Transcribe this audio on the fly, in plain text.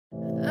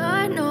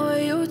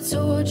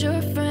told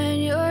your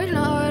friend you're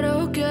not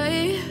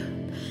okay,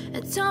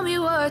 and tell me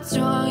what's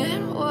wrong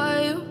and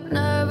why you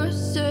never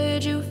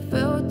said you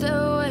felt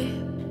that way.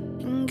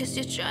 And guess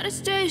you're trying to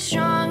stay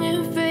strong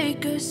and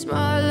fake a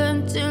smile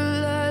until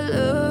I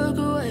look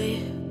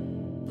away.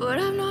 But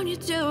I've known you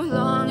too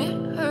long,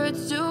 it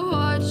hurts to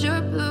watch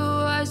your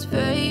blue eyes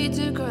fade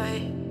to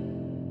gray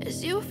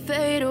as you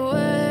fade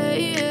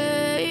away,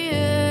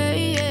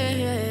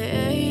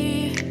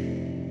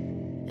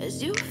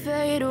 as you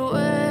fade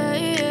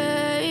away.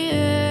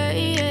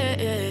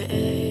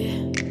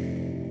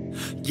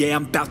 Yeah,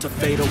 I'm about to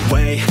fade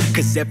away,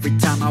 cause every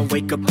time I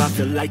wake up I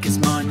feel like it's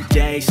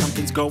Monday.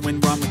 Something's going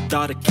wrong with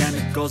all the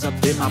chemicals up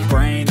in my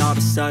brain. All of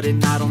a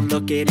sudden I don't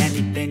look at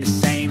anything the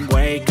same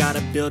way.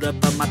 Gotta build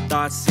up of my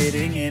thoughts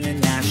sitting in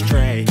an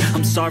ashtray.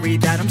 I'm sorry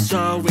that I'm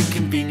so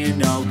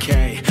inconvenient,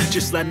 okay.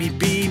 Just let me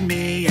be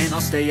me and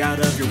I'll stay out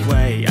of your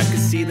way. I can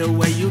see the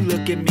way you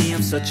look at me,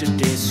 I'm such a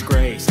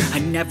disgrace. I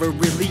never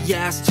really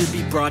asked to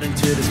be brought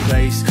into this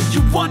place.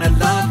 You wanna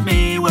love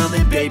me? Well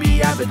then baby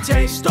have a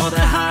taste. All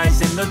the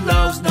highs and the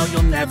lows, no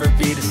you'll never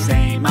be the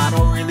same. I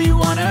don't really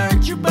wanna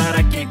hurt you but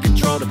I can't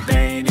control the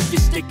pain. If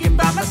you're sticking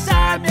by my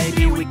side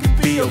maybe we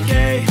could be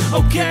okay.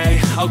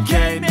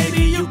 Okay,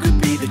 maybe you could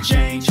be the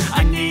change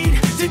I need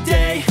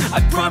today.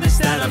 I promise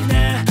that I've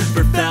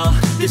never felt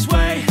this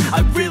way.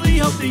 I really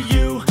hope that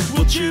you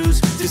will choose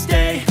to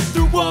stay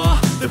through all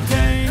the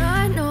pain.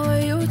 I know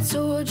you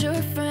told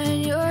your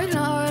friend you're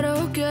not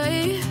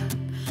okay,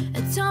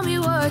 and tell me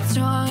what's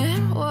wrong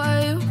and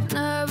why you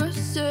never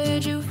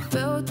said you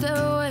felt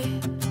that way.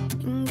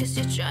 And guess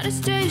you're trying to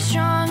stay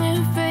strong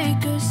and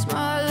fake a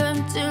smile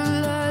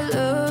until I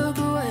look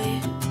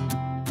away.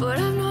 But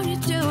I've known you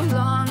too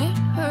long, it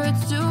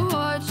hurts to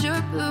watch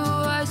your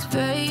blue eyes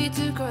fade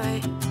to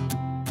gray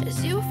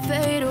as you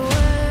fade away,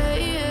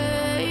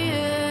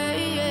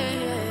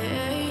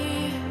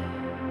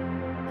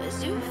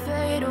 as you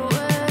fade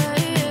away,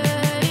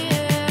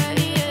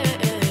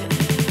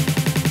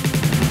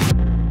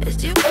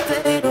 as you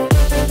fade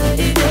away.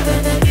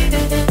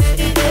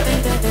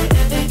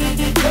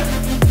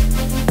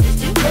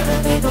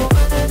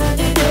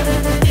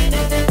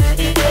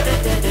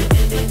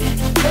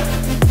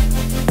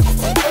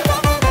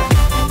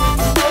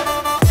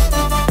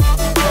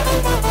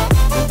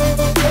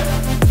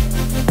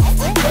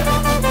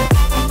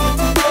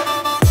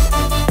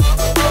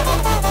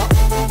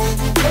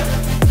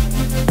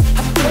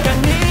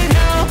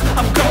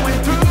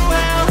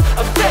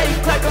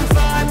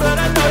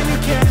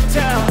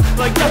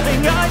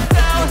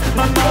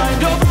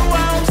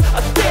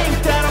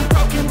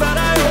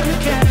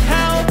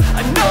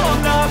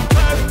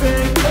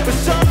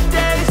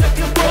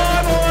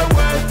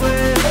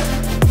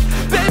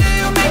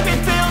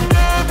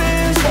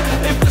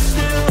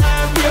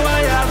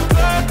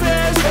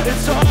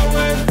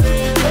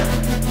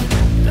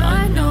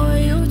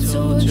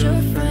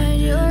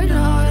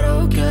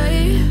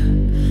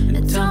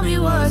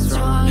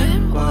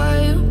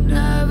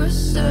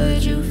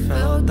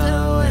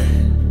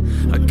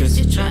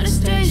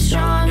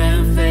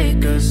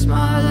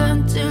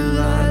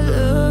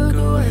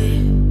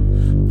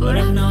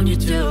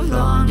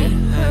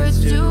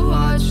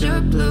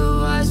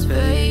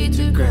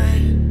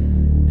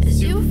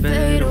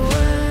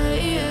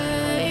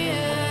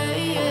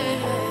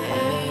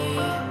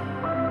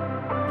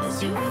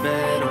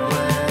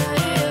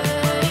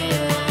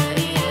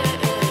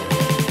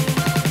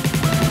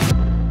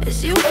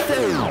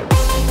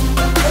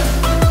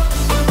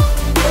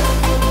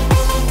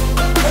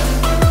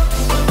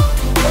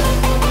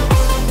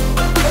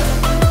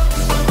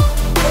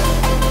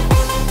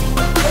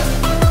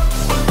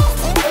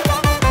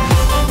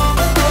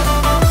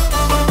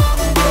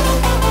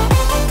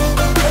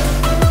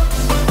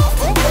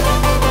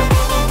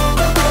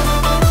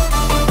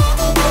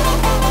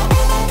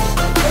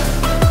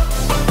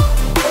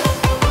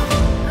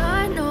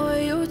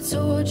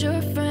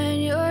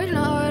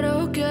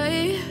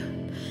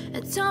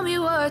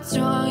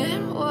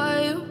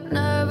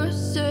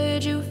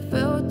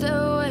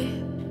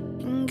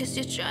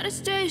 Try to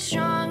stay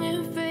strong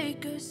and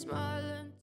fake a smile.